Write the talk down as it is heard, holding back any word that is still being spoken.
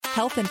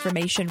Health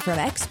information from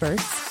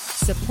experts,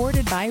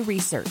 supported by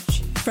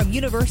research. From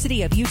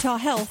University of Utah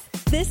Health,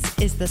 this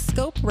is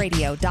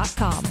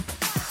thescoperadio.com.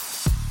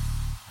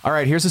 All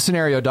right, here's a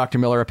scenario, Dr.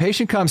 Miller. A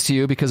patient comes to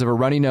you because of a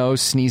runny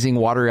nose, sneezing,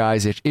 watery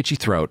eyes, itchy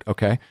throat,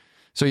 okay?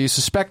 So you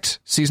suspect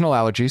seasonal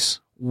allergies.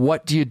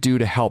 What do you do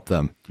to help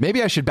them?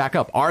 Maybe I should back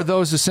up. Are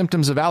those the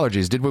symptoms of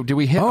allergies? Do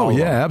we hit all of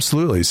them?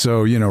 Absolutely.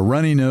 So,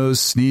 runny nose,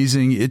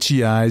 sneezing,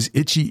 itchy eyes,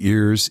 itchy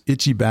ears,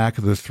 itchy back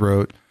of the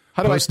throat,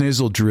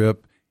 postnasal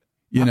drip,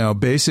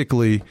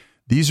 basically...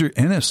 These are,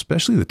 and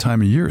especially the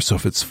time of year. So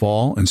if it's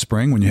fall and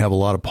spring when you have a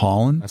lot of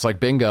pollen. That's like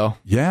bingo.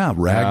 Yeah,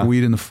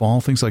 ragweed in the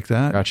fall, things like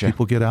that. Gotcha.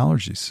 People get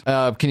allergies.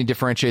 Can you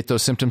differentiate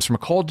those symptoms from a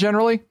cold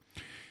generally?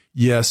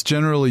 Yes,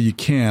 generally you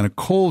can. A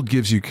cold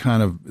gives you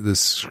kind of this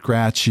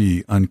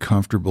scratchy,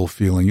 uncomfortable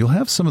feeling. You'll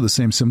have some of the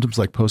same symptoms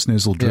like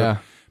postnasal drip,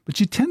 but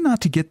you tend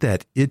not to get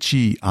that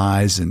itchy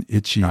eyes and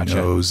itchy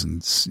nose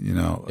and,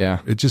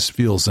 it just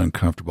feels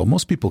uncomfortable.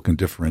 Most people can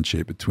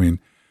differentiate between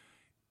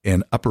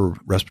an upper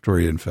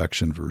respiratory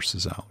infection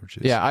versus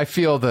allergies. Yeah, I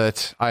feel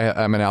that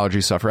I'm an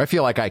allergy sufferer. I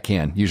feel like I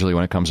can usually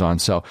when it comes on.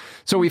 So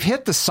we've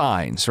hit the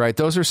signs, right?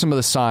 Those are some of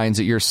the signs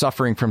that you're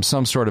suffering from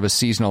some sort of a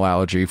seasonal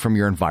allergy from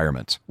your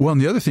environment. Well,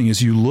 and the other thing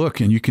is you look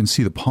and you can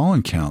see the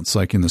pollen counts,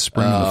 like in the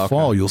spring and the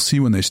fall. You'll see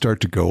when they start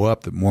to go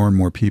up that more and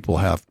more people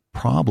have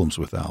problems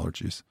with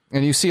allergies.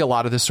 And you see a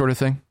lot of this sort of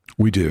thing?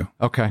 We do.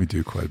 Okay. We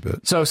do quite a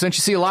bit. So since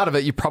you see a lot of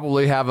it, you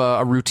probably have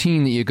a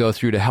routine that you go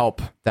through to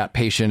help that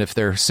patient if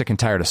they're sick and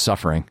tired of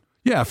suffering.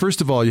 Yeah,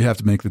 first of all, you have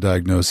to make the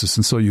diagnosis,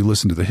 and so you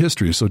listen to the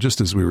history. So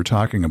just as we were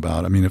talking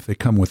about, if they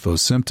come with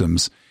those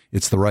symptoms,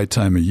 it's the right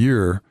time of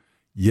year.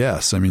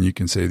 Yes, you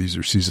can say these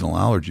are seasonal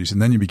allergies,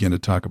 and then you begin to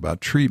talk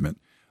about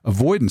treatment.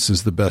 Avoidance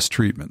is the best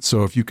treatment.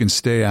 So if you can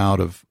stay out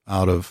of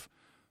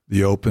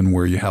the open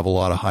where you have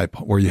a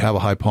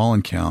high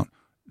pollen count,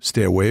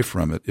 stay away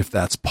from it if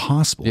that's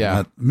possible.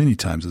 Yeah. Many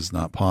times it's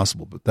not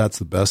possible, but that's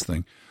the best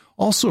thing.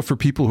 Also, for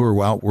people who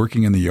are out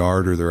working in the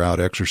yard or they're out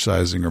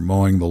exercising or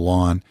mowing the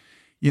lawn,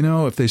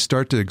 if they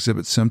start to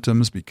exhibit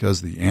symptoms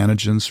because the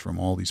antigens from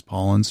all these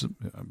pollens,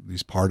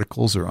 these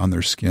particles are on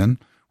their skin,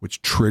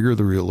 which trigger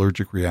the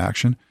allergic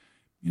reaction,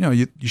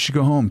 you should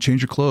go home,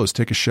 change your clothes,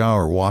 take a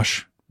shower,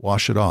 wash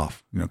it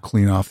off,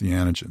 clean off the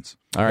antigens.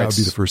 All right. That would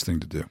be the first thing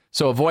to do.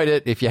 So avoid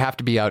it. If you have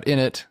to be out in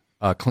it,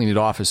 clean it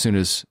off as soon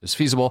as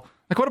feasible.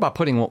 Like, what about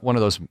putting one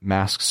of those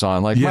masks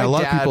on? Like, yeah, a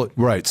lot of people,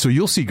 right. So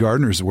you'll see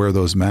gardeners wear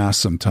those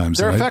masks sometimes.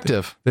 They're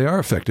effective. They are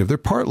effective. They're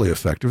partly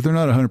effective. They're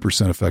not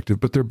 100% effective,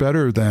 but they're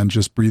better than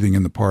just breathing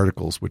in the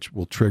particles, which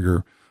will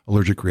trigger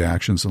allergic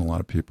reactions in a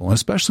lot of people, and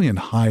especially in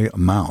high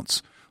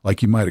amounts,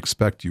 like you might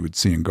expect you would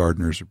see in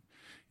gardeners or,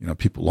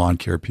 people, lawn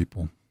care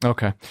people.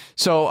 Okay.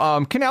 So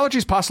can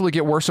allergies possibly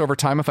get worse over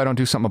time if I don't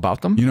do something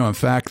about them? In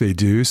fact, they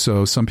do.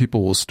 So some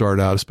people will start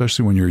out,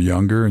 especially when you're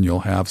younger, and you'll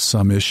have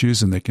some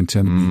issues, and they can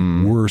tend to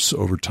be worse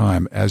over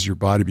time as your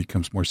body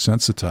becomes more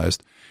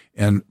sensitized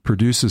and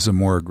produces a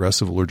more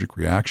aggressive allergic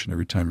reaction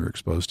every time you're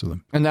exposed to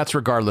them. And that's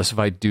regardless if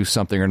I do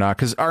something or not,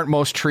 because aren't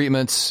most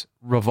treatments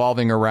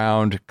revolving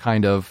around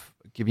kind of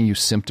giving you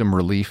symptom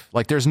relief?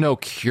 Like, there's no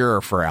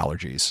cure for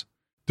allergies.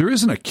 There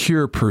isn't a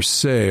cure per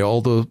se,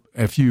 although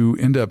if you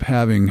end up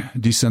having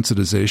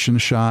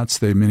desensitization shots,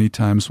 they many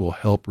times will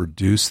help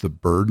reduce the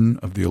burden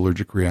of the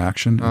allergic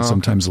reaction and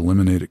sometimes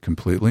eliminate it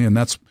completely. And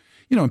that's,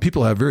 and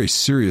people have very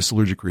serious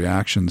allergic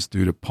reactions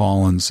due to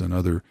pollens and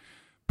other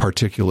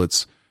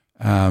particulates,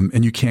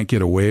 and you can't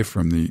get away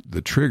from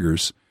the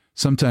triggers.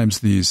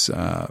 Sometimes these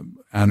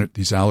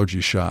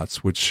allergy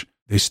shots, which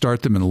they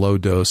start them in a low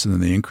dose and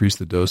then they increase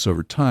the dose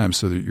over time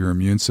so that your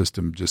immune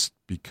system just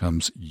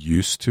becomes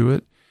used to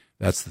it.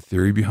 That's the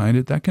theory behind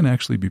it. That can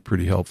actually be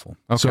pretty helpful.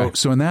 Okay.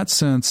 So in that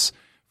sense,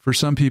 for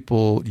some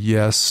people,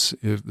 yes,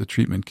 if the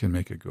treatment can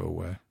make it go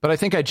away. But I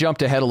think I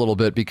jumped ahead a little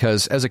bit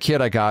because as a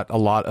kid, I got a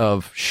lot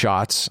of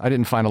shots. I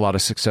didn't find a lot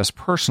of success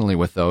personally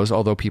with those,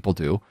 although people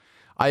do.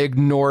 I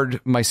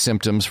ignored my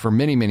symptoms for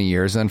many, many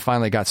years, and then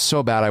finally got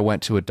so bad I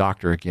went to a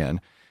doctor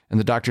again. And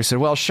the doctor said,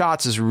 well,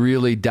 shots is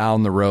really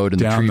down the road in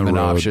the treatment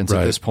options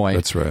at this point.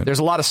 That's right. There's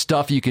a lot of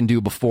stuff you can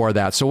do before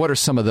that. So what are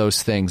some of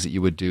those things that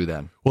you would do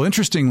then? Well,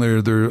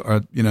 interestingly, there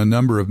are a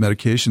number of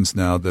medications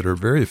now that are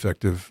very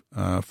effective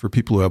for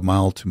people who have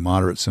mild to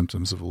moderate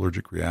symptoms of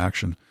allergic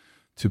reaction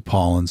to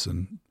pollens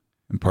and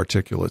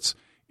particulates.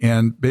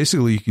 And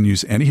basically, you can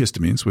use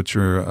antihistamines, which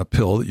are a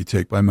pill that you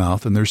take by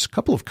mouth. And there's a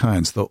couple of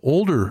kinds. The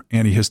older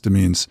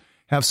antihistamines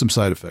have some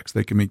side effects.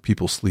 They can make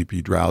people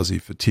sleepy, drowsy,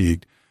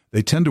 fatigued.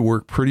 They tend to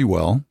work pretty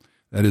well.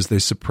 That is, they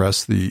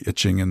suppress the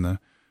itching and the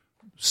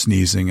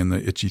sneezing and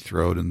the itchy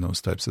throat and those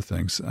types of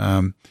things.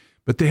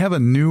 But they have a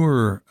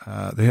newer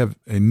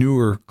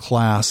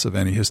class of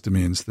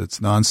antihistamines that's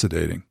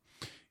non-sedating,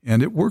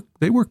 and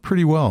they work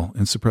pretty well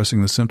in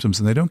suppressing the symptoms,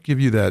 and they don't give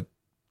you that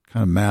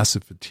kind of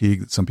massive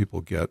fatigue that some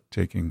people get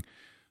taking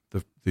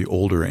the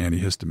older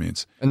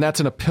antihistamines. And that's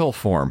in a pill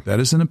form. That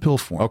is in a pill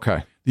form.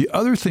 Okay. The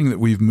other thing that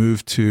we've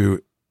moved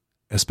to,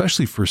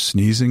 especially for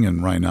sneezing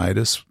and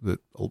rhinitis that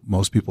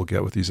most people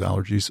get with these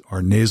allergies,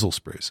 are nasal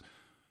sprays.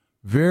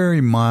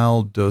 very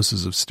mild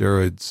doses of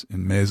steroids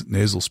in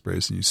nasal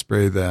sprays, and you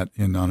spray that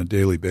in on a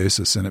daily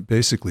basis, and it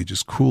basically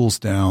just cools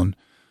down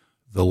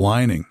the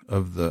lining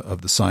of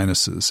the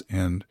sinuses,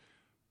 and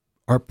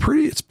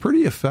it's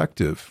pretty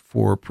effective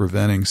for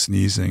preventing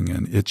sneezing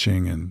and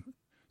itching and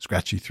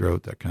scratchy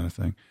throat, that kind of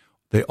thing.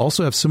 They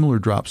also have similar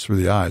drops for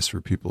the eyes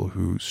for people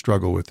who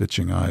struggle with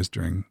itching eyes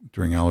during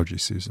allergy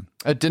season.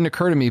 It didn't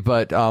occur to me,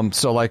 but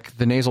so like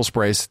the nasal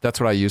sprays, that's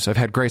what I use. I've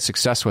had great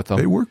success with them.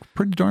 They work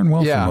pretty darn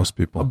well for most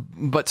people.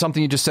 But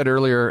something you just said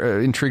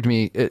earlier intrigued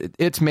me.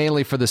 It's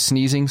mainly for the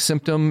sneezing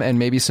symptom and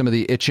maybe some of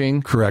the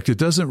itching. Correct. It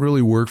doesn't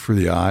really work for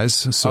the eyes.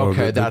 So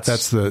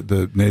that's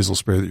the nasal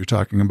spray that you're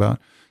talking about.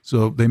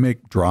 So they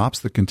make drops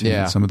that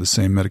contain some of the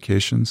same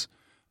medications,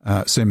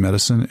 same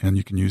medicine, and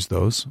you can use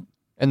those.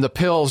 And the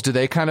pills, do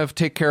they kind of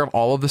take care of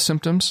all of the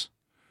symptoms?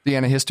 The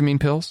antihistamine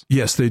pills?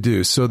 Yes, they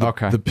do. So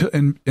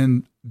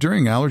and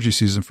during allergy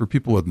season, for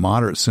people with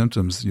moderate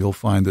symptoms, you'll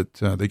find that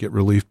they get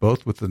relief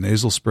both with the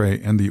nasal spray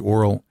and the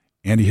oral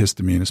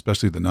antihistamine,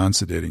 especially the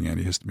non-sedating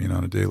antihistamine,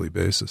 on a daily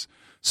basis.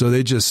 So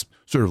they just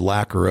sort of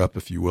lacquer up,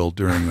 if you will,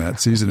 during that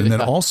season. And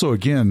then also,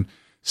 again,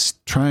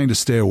 trying to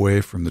stay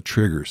away from the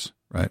triggers,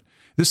 right?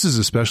 This is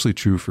especially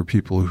true for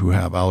people who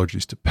have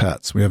allergies to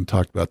pets. We haven't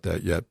talked about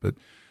that yet, but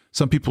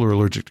some people are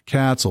allergic to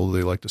cats, although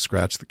they like to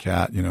scratch the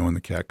cat, when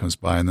the cat comes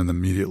by, and then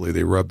immediately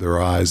they rub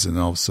their eyes and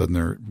all of a sudden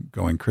they're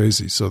going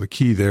crazy. So the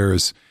key there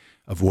is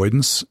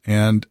avoidance.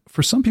 And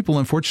for some people,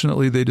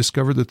 unfortunately, they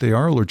discover that they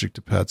are allergic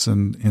to pets.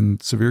 And in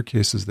severe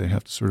cases, they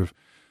have to sort of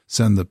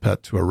send the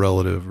pet to a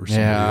relative or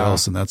somebody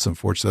else. And that's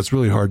unfortunate. That's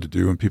really hard to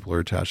do when people are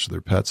attached to their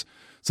pets.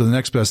 So the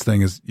next best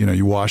thing is,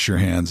 you wash your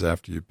hands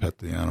after you pet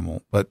the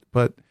animal. But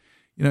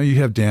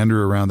you have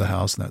dander around the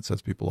house and that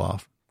sets people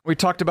off. We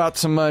talked about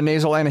some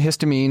nasal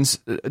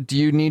antihistamines. Do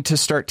you need to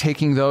start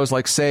taking those?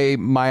 Like, say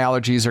my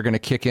allergies are going to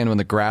kick in when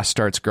the grass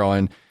starts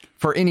growing.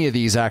 For any of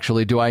these,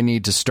 actually, do I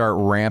need to start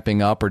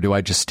ramping up, or do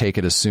I just take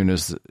it as soon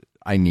as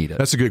I need it?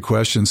 That's a good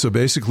question. So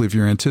basically, if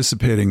you're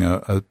anticipating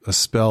a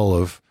spell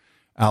of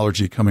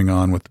allergy coming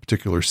on with the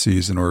particular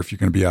season, or if you're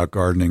going to be out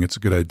gardening, it's a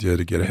good idea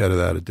to get ahead of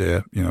that a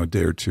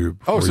day or two.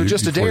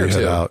 Just a day or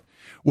two. Out.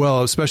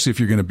 Well, especially if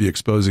you're going to be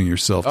exposing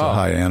yourself to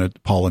high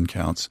pollen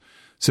counts.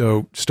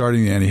 So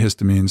starting the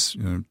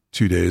antihistamines,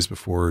 2 days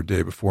before or a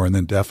day before, and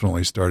then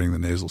definitely starting the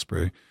nasal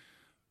spray,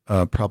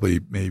 probably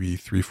maybe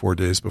 3-4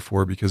 days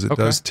before, because it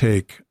does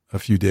take a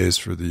few days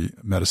for the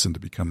medicine to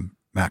become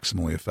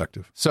maximally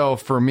effective. So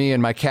for me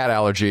and my cat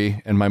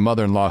allergy and my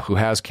mother-in-law who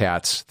has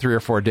cats, 3 or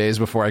 4 days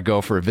before I go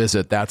for a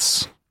visit,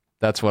 that's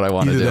what I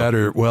want to do. Either that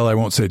or, well, I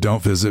won't say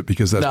don't visit,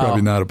 because that's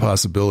probably not a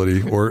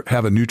possibility. Or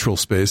have a neutral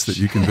space that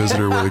you can visit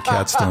her where the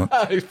cats don't.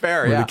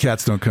 The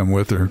cats don't come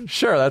with her.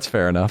 Sure, that's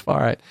fair enough. All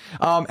right.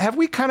 Have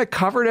we kind of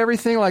covered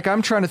everything? Like,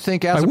 I'm trying to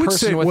think as a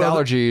person with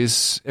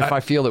allergies, if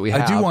I feel that we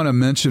have. I do want to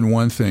mention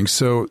one thing.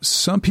 So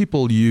some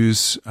people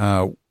use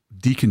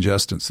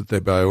decongestants that they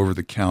buy over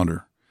the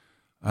counter,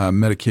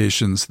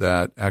 medications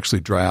that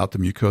actually dry out the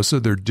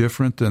mucosa. They're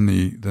different than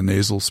the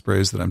nasal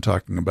sprays that I'm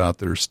talking about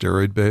that are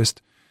steroid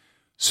based.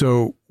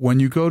 So when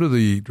you go to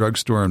the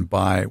drugstore and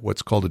buy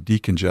what's called a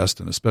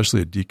decongestant,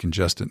 especially a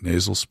decongestant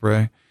nasal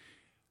spray,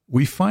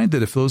 we find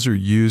that if those are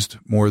used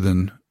more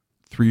than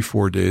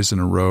 3-4 days in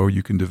a row,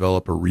 you can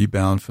develop a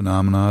rebound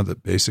phenomena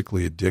that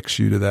basically addicts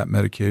you to that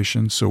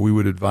medication. So we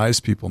would advise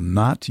people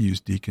not to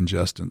use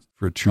decongestant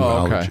for a true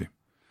allergy.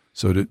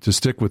 So to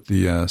stick with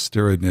the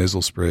steroid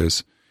nasal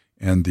sprays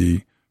and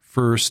the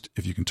first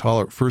line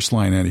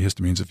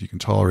antihistamines, if you can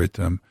tolerate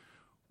them,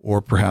 or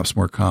perhaps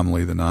more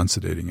commonly, the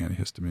non-sedating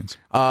antihistamines.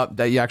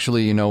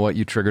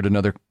 You triggered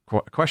another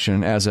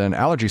question. As an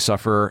allergy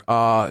sufferer,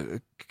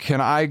 can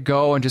I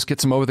go and just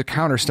get some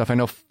over-the-counter stuff? I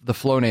know the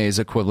Flonase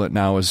equivalent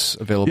now is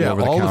available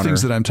over the counter. Yeah, all the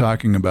things that I'm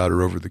talking about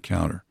are over the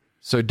counter.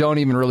 So don't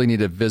even really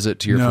need to visit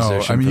to your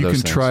physician. No, you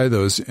can try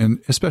those,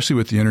 and especially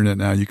with the internet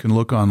now, you can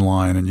look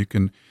online, and you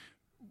can,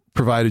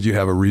 provided you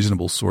have a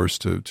reasonable source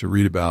to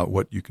read about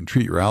what you can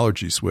treat your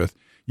allergies with,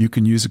 you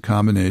can use a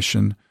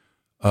combination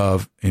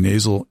of a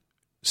nasal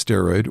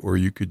steroid, or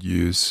you could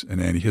use an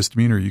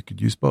antihistamine, or you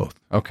could use both.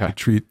 To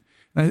treat.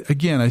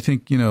 Again, I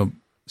think,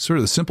 sort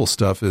of the simple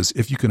stuff is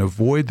if you can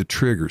avoid the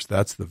triggers,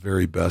 that's the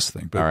very best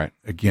thing. But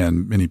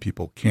again, many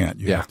people can't.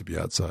 You have to be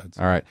outside.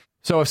 All right.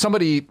 So if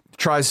somebody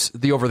tries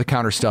the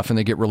over-the-counter stuff and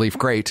they get relief,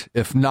 great.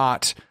 If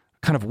not,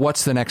 kind of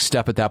what's the next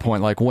step at that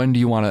point? Like, when do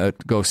you want to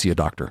go see a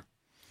doctor?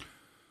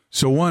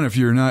 So one, if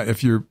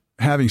you're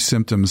having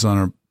symptoms on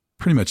a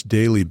pretty much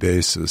daily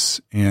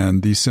basis,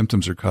 and these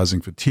symptoms are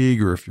causing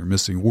fatigue, or if you're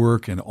missing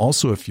work, and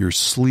also if your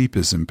sleep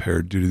is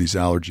impaired due to these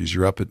allergies,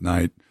 you're up at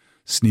night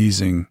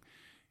sneezing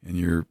and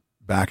you're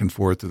back and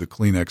forth to the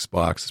Kleenex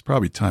box, it's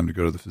probably time to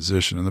go to the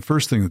physician. And the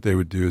first thing that they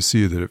would do is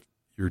see that if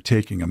you're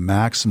taking an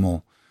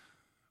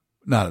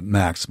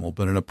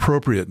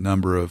appropriate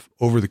number of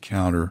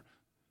over-the-counter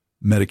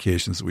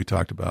medications that we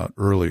talked about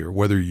earlier,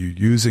 whether you're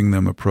using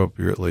them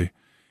appropriately.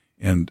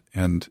 And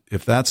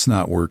if that's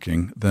not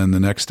working, then the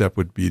next step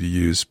would be to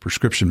use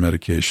prescription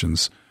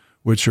medications,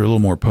 which are a little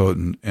more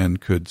potent and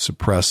could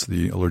suppress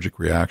the allergic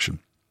reaction.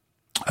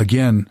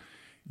 Again,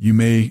 You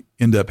may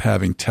end up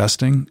having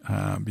testing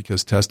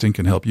because testing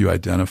can help you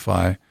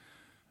identify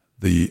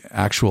the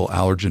actual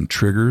allergen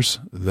triggers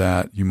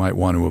that you might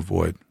want to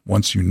avoid.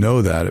 Once you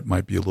know that, it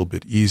might be a little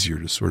bit easier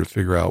to sort of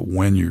figure out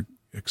when you're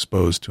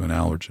exposed to an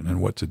allergen and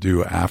what to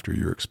do after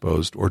you're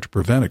exposed or to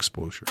prevent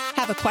exposure.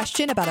 Have a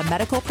question about a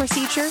medical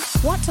procedure?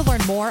 Want to learn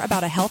more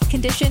about a health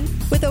condition?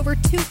 With over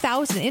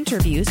 2,000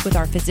 interviews with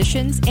our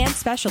physicians and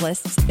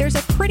specialists, there's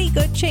a pretty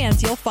good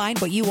chance you'll find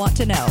what you want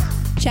to know.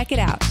 Check it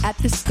out at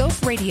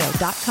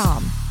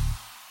thescoperadio.com.